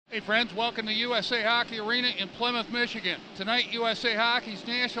Hey friends, welcome to USA Hockey Arena in Plymouth, Michigan. Tonight, USA Hockey's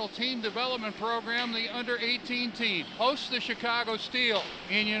National Team Development Program, the Under-18 team, hosts the Chicago Steel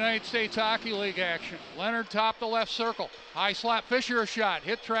in United States Hockey League action. Leonard top the left circle. High slot, Fisher a shot.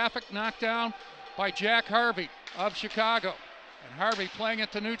 Hit traffic, knocked down by Jack Harvey of Chicago. And Harvey playing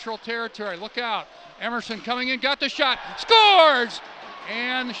it to neutral territory. Look out. Emerson coming in, got the shot, scores!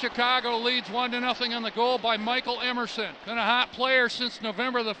 And Chicago leads 1-0 on the goal by Michael Emerson. Been a hot player since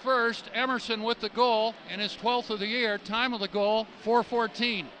November the 1st. Emerson with the goal in his 12th of the year. Time of the goal,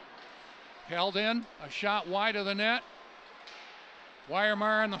 4:14. Held in, a shot wide of the net.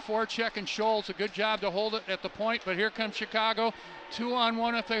 Weiermeyer on the forecheck and Scholes, a good job to hold it at the point, but here comes Chicago,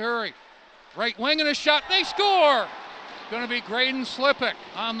 2-on-1 if they hurry. Right wing and a shot, they score! Going to be Graydon Slipik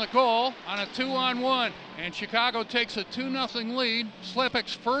on the goal on a 2-on-1. And Chicago takes a 2-0 lead.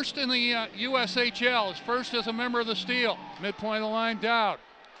 Slipik's first in the USHL, his first as a member of the Steel. Midpoint of the line, Dowd.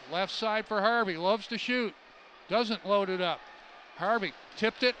 Left side for Harvey, loves to shoot. Doesn't load it up. Harvey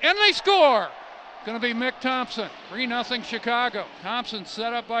tipped it, and they score! Going to be Mick Thompson, 3-0 Chicago. Thompson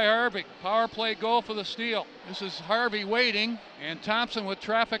set up by Harvey. Power play goal for the Steel. This is Harvey waiting, and Thompson with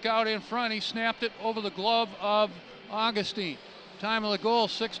traffic out in front. He snapped it over the glove of Augustine. Time of the goal,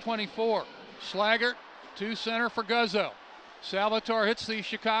 6:24. Slaggert to center for Guzzo. Salvatore hits the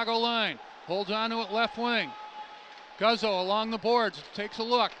Chicago line. Holds on to it left wing. Guzzo along the boards. Takes a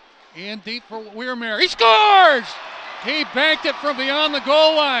look. In deep for Weirmeyer. He scores! He banked it from beyond the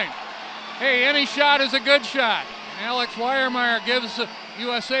goal line. Hey, any shot is a good shot. Alex Weiermeyer gives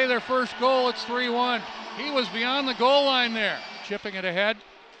USA their first goal. It's 3-1. He was beyond the goal line there. Chipping it ahead.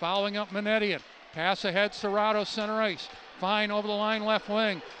 Following up Manetian. Pass ahead, Serrato, center ice. Fine over the line, left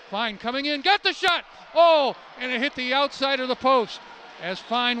wing. Fine coming in, got the shot! Oh, and it hit the outside of the post as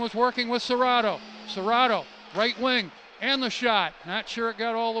Fine was working with Serrato. Serrato, right wing, and the shot. Not sure it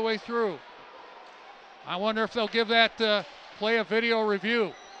got all the way through. I wonder if they'll give that play a video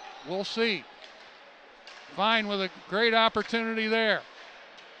review. We'll see. Fine with a great opportunity there.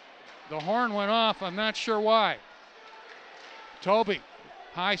 The horn went off, I'm not sure why. Toby.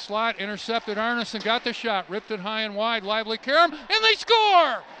 High slot, intercepted Arneson, got the shot, ripped it high and wide, lively Karam, and they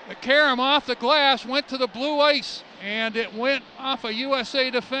score! The Karam off the glass, went to the blue ice, and it went off a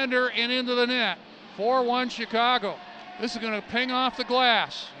USA defender and into the net. 4-1 Chicago. This is going to ping off the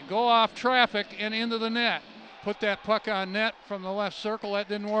glass and go off traffic and into the net. Put that puck on net from the left circle, that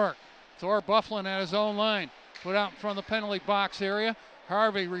didn't work. Thor Bufflin at his own line, put out in front of the penalty box area.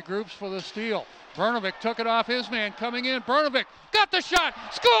 Harvey regroups for the steal. Brnovic took it off his man, coming in. Brnovic got the shot,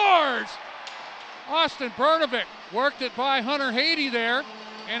 scores! Austin Brnovic worked it by Hunter Haiti there,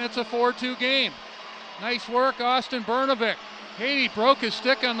 and it's a 4-2 game. Nice work, Austin Brnovic. Haiti broke his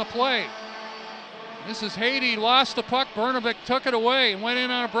stick on the play. This is Haiti, lost the puck. Brnovic took it away and went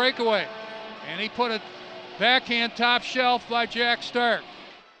in on a breakaway. And he put a backhand top shelf by Jack Stark.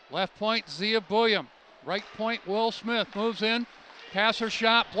 Left point, Zia Bulliam. Right point, Will Smith moves in. Passer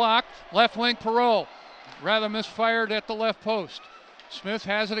shot blocked, left wing Perreault, rather misfired at the left post. Smith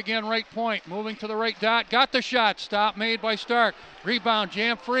has it again, right point, moving to the right dot, got the shot, stop made by Stark. Rebound,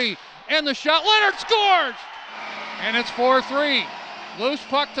 jam free, and the shot, Leonard scores! And it's 4-3. Loose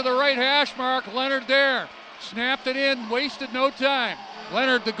puck to the right hash mark, Leonard there. Snapped it in, wasted no time.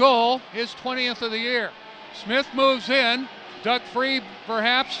 Leonard the goal, his 20th of the year. Smith moves in, dug free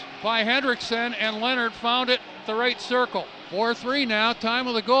perhaps by Hendrickson, and Leonard found it at the right circle. 4-3 now, time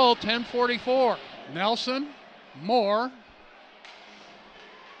of the goal, 10:44. Nelson, Moore,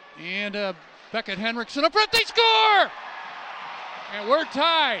 and Beckett Hendrickson up front, they score! And we're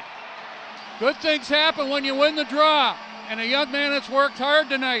tied. Good things happen when you win the draw. And a young man that's worked hard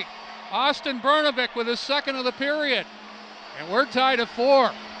tonight, Austin Brnovic with his second of the period. And we're tied at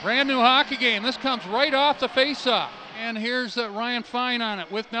 4. Brand new hockey game. This comes right off the faceoff. And here's Ryan Fine on it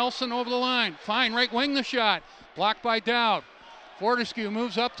with Nelson over the line. Fine, right wing the shot. Blocked by Dowd. Fortescue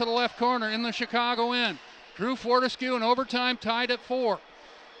moves up to the left corner in the Chicago end. Drew Fortescue in overtime, tied at 4.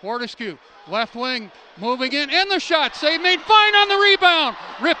 Fortescue, left wing, moving in, and the shot. Save made, Fine on the rebound.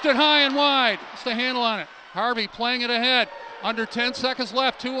 Ripped it high and wide. It's the handle on it. Harvey playing it ahead. Under 10 seconds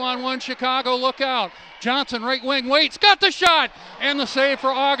left, 2-on-1 Chicago, look out. Johnson, right wing, waits, got the shot, and the save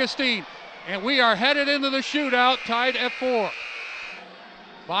for Augustine. And we are headed into the shootout, tied at 4.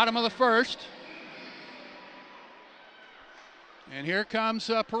 Bottom of the first. And here comes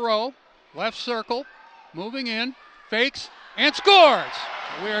Perreault, left circle, moving in, fakes, and scores!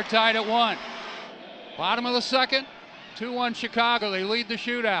 We are tied at 1. Bottom of the second, 2-1 Chicago, they lead the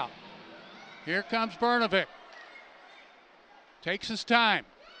shootout. Here comes Brnovic. Takes his time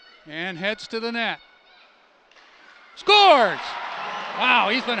and heads to the net. Scores! Wow,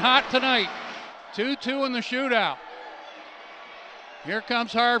 he's been hot tonight. 2-2 in the shootout. Here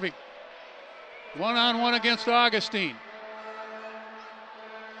comes Harvey. One-on-one against Augustine.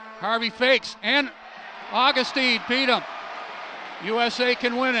 Harvey fakes, and Augustine beat him. USA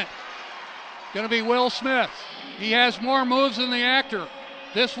can win it. Going to be Will Smith. He has more moves than the actor,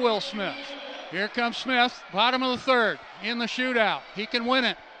 this Will Smith. Here comes Smith, bottom of the third, in the shootout. He can win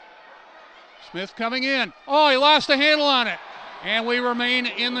it. Smith coming in. Oh, he lost the handle on it. And we remain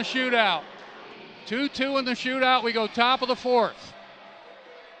in the shootout. 2-2 in the shootout. We go top of the fourth.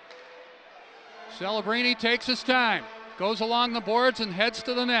 Celebrini takes his time, goes along the boards and heads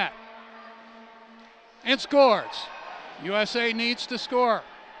to the net. And scores. USA needs to score.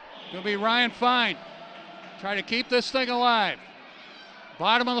 It'll be Ryan Fine. Try to keep this thing alive.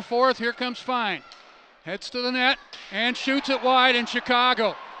 Bottom of the fourth, here comes Fine. Heads to the net and shoots it wide, and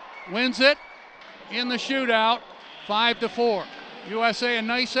Chicago wins it in the shootout, 5-4. USA, a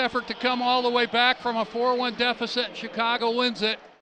nice effort to come all the way back from a 4-1 deficit. Chicago wins it.